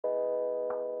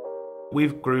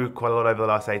We've grew quite a lot over the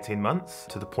last 18 months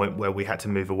to the point where we had to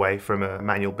move away from a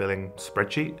manual billing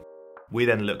spreadsheet. We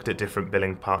then looked at different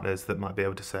billing partners that might be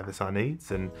able to service our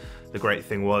needs, and the great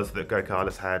thing was that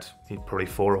GoCardless had probably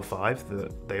 4 or 5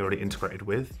 that they already integrated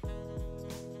with.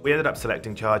 We ended up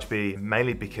selecting Chargebee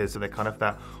mainly because they're kind of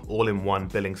that all-in-one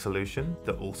billing solution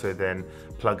that also then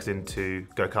plugs into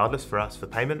GoCardless for us for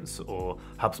payments or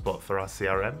HubSpot for our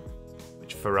CRM,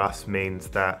 which for us means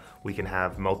that we can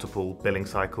have multiple billing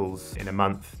cycles in a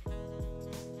month.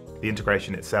 The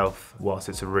integration itself, whilst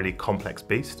it's a really complex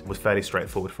beast, was fairly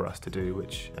straightforward for us to do,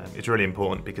 which is really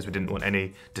important because we didn't want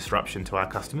any disruption to our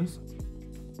customers.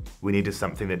 We needed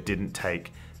something that didn't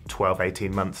take 12,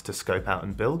 18 months to scope out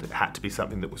and build. It had to be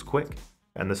something that was quick.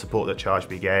 And the support that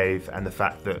Chargebee gave and the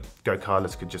fact that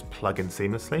GoCardless could just plug in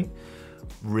seamlessly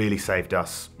really saved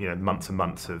us months and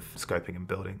months of scoping and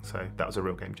building. So that was a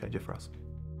real game changer for us.